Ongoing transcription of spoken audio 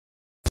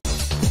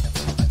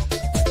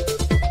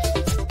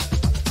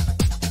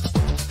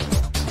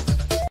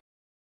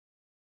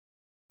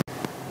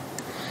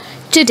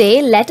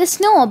Today, let us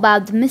know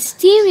about the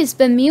mysterious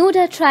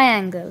Bermuda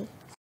Triangle.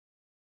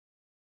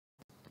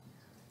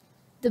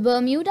 The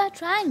Bermuda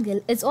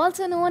Triangle is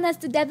also known as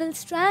the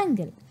Devil's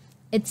Triangle.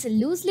 It's a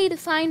loosely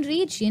defined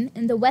region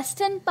in the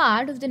western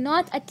part of the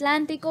North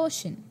Atlantic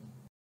Ocean.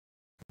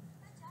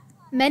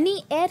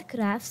 Many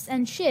aircrafts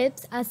and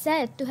ships are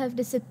said to have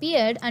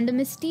disappeared under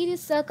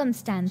mysterious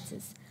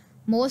circumstances.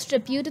 Most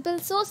reputable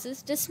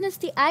sources dismiss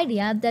the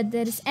idea that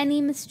there is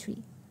any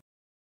mystery.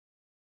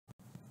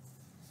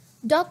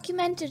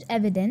 Documented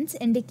evidence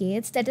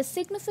indicates that a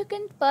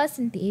significant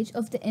percentage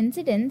of the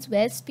incidents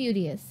were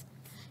spurious,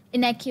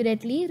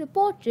 inaccurately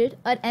reported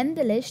or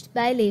embellished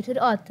by later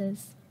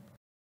authors.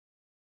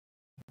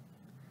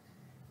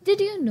 Did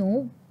you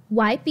know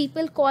why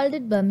people called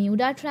it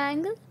Bermuda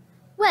Triangle?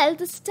 Well,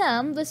 this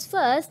term was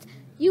first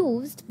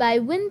used by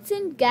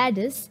Vincent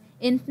Gaddis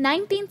in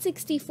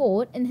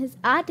 1964 in his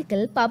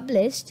article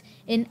published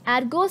in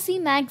Argosy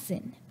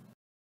magazine.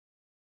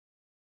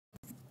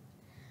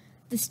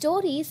 The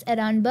stories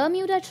around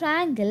Bermuda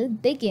Triangle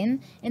begin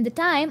in the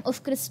time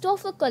of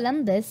Christopher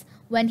Columbus,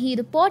 when he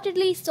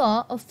reportedly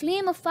saw a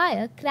flame of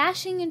fire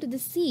crashing into the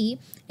sea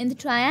in the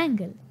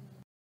triangle.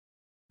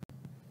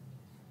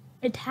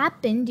 It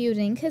happened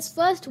during his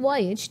first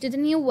voyage to the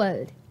New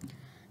World.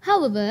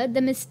 However, the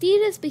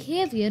mysterious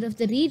behavior of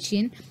the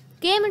region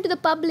came into the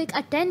public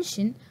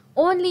attention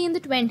only in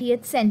the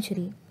 20th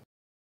century.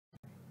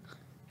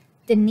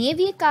 The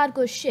Navy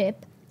cargo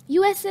ship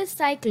USS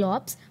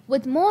Cyclops,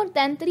 with more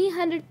than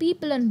 300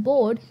 people on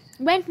board,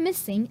 went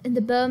missing in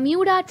the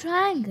Bermuda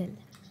Triangle.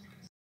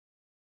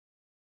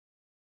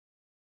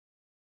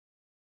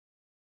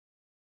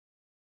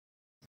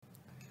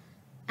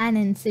 An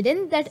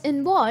incident that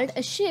involved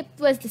a ship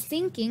was the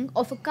sinking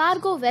of a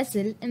cargo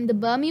vessel in the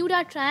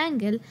Bermuda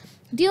Triangle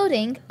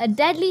during a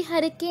deadly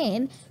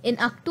hurricane in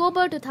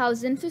October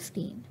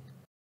 2015.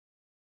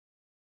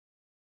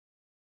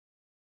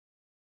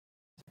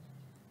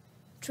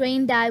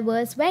 Trained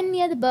divers went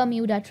near the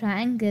Bermuda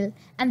Triangle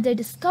and they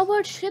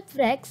discovered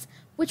shipwrecks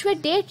which were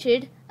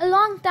dated a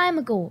long time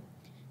ago.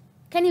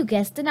 Can you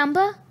guess the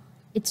number?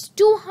 It's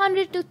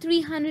 200 to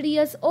 300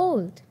 years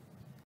old.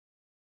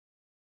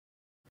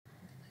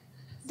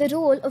 The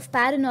role of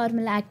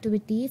paranormal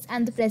activities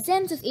and the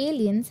presence of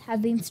aliens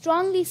have been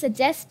strongly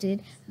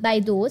suggested by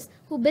those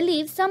who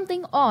believe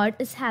something odd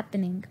is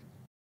happening,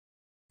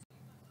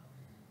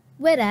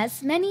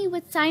 whereas many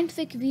with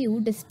scientific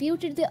view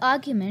disputed the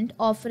argument,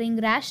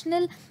 offering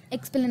rational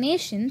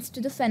explanations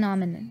to the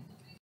phenomenon.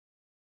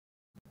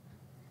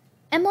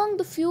 Among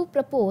the few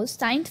proposed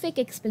scientific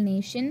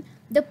explanations,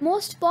 the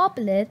most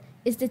popular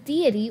is the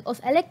theory of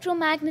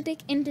electromagnetic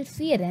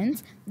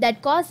interference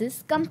that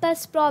causes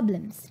compass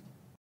problems.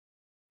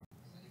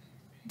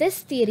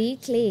 This theory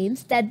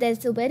claims that there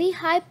is a very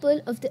high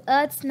pull of the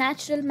Earth's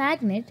natural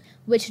magnet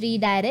which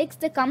redirects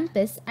the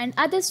compass and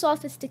other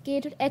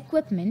sophisticated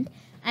equipment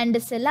and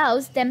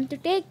disallows them to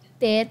take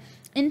their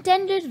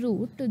intended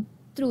route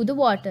through the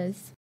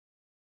waters.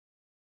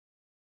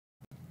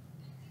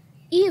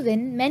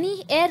 Even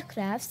many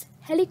aircrafts,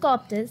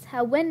 helicopters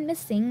have went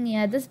missing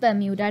near this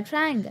Bermuda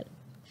Triangle.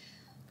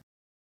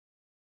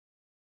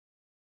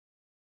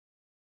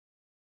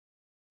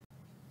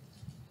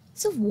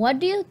 So what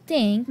do you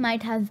think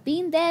might have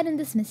been there in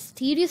this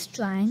mysterious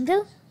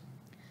triangle?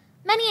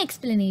 Many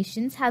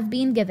explanations have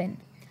been given.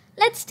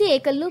 Let's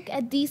take a look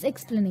at these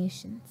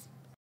explanations.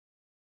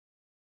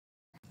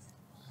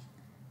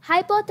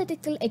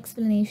 Hypothetical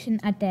explanation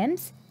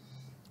attempts.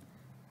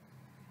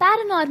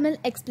 Paranormal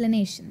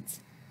explanations.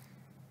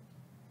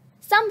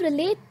 Some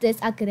relate this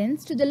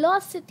occurrence to the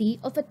lost city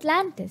of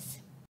Atlantis,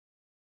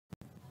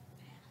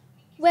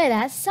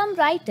 whereas some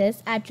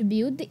writers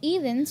attribute the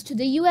events to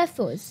the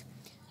UFOs,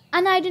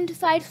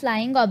 unidentified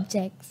flying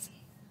objects.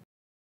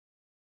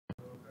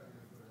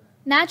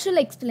 Natural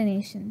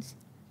explanations.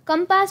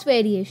 Compass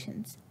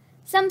variations.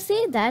 Some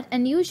say that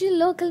unusual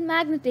local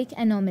magnetic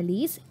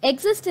anomalies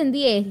exist in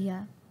the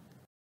area.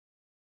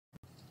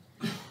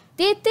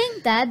 They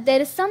think that there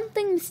is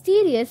something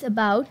mysterious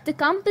about the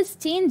compass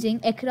changing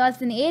across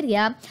an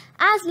area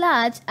as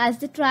large as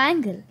the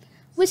triangle,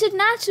 which it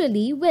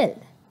naturally will.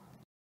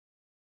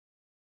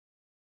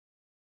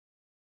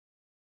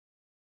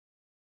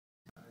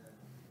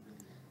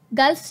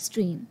 Gulf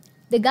Stream.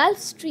 The Gulf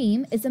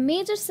Stream is a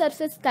major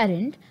surface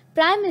current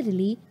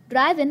primarily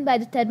driven by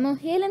the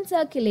thermohaline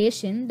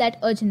circulation that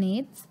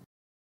originates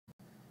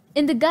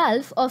in the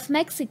Gulf of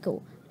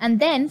Mexico and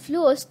then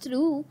flows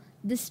through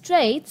the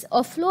Straits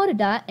of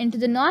Florida into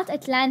the North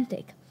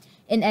Atlantic.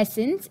 In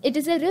essence, it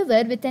is a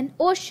river with an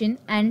ocean,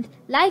 and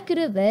like a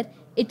river,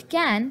 it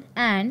can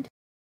and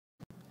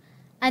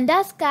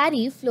does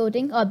carry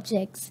floating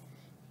objects.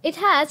 It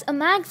has a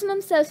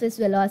maximum surface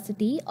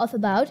velocity of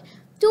about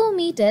 2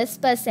 meters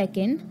per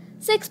second,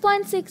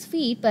 6.6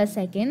 feet per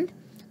second.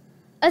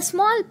 A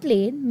small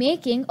plane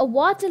making a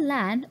water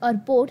land or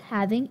boat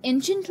having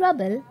engine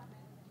trouble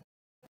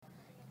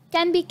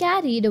can be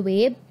carried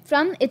away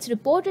from its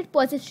reported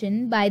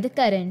position by the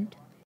current.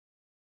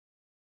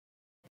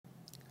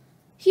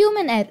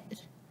 Human error.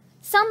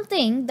 Some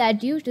think that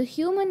due to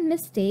human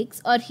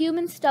mistakes or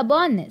human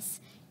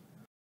stubbornness.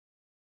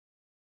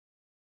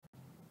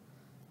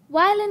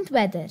 Violent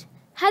weather.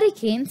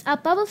 Hurricanes are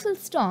powerful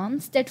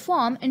storms that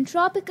form in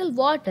tropical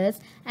waters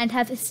and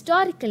have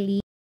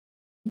historically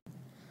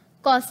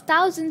cost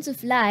thousands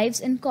of lives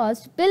and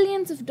caused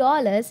billions of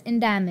dollars in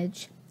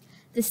damage.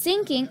 The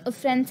sinking of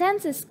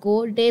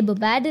Francisco de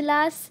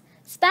Bobadilla's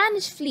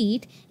Spanish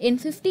fleet in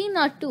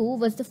 1502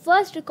 was the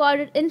first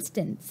recorded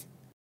instance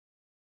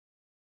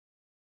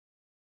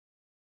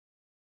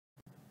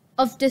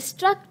of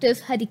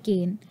destructive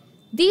hurricane.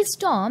 These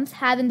storms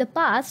have in the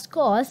past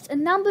caused a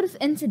number of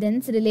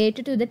incidents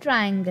related to the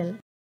triangle.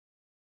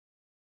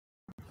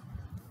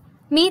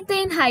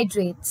 Methane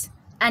hydrates.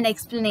 An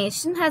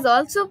explanation has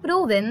also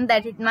proven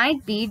that it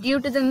might be due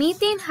to the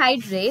methane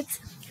hydrates,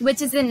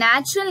 which is a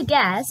natural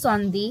gas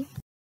on the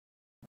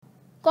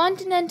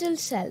continental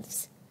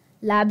shelves.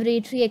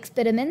 Laboratory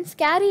experiments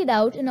carried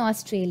out in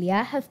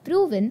Australia have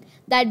proven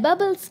that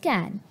bubbles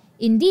can,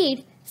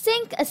 indeed,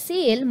 sink a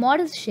sail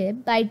model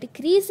ship by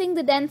decreasing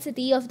the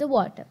density of the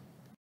water.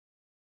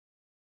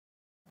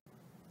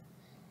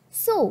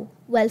 So,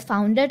 well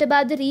found out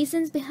about the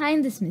reasons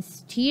behind this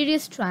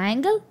mysterious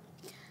triangle?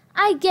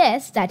 I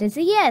guess that is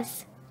a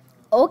yes.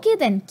 Okay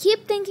then,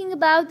 keep thinking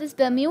about this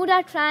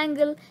Bermuda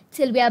Triangle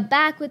till we are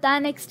back with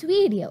our next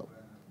video.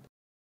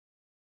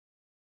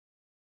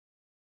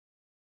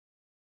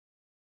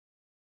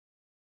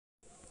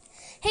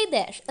 Hey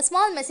there, a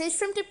small message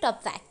from Tip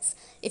Top Facts.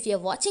 If you're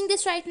watching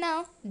this right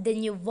now,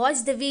 then you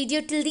watched the video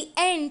till the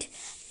end.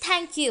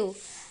 Thank you.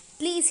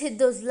 Please hit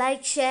those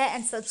like, share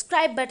and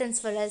subscribe buttons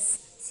for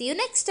us. See you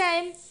next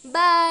time.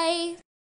 Bye.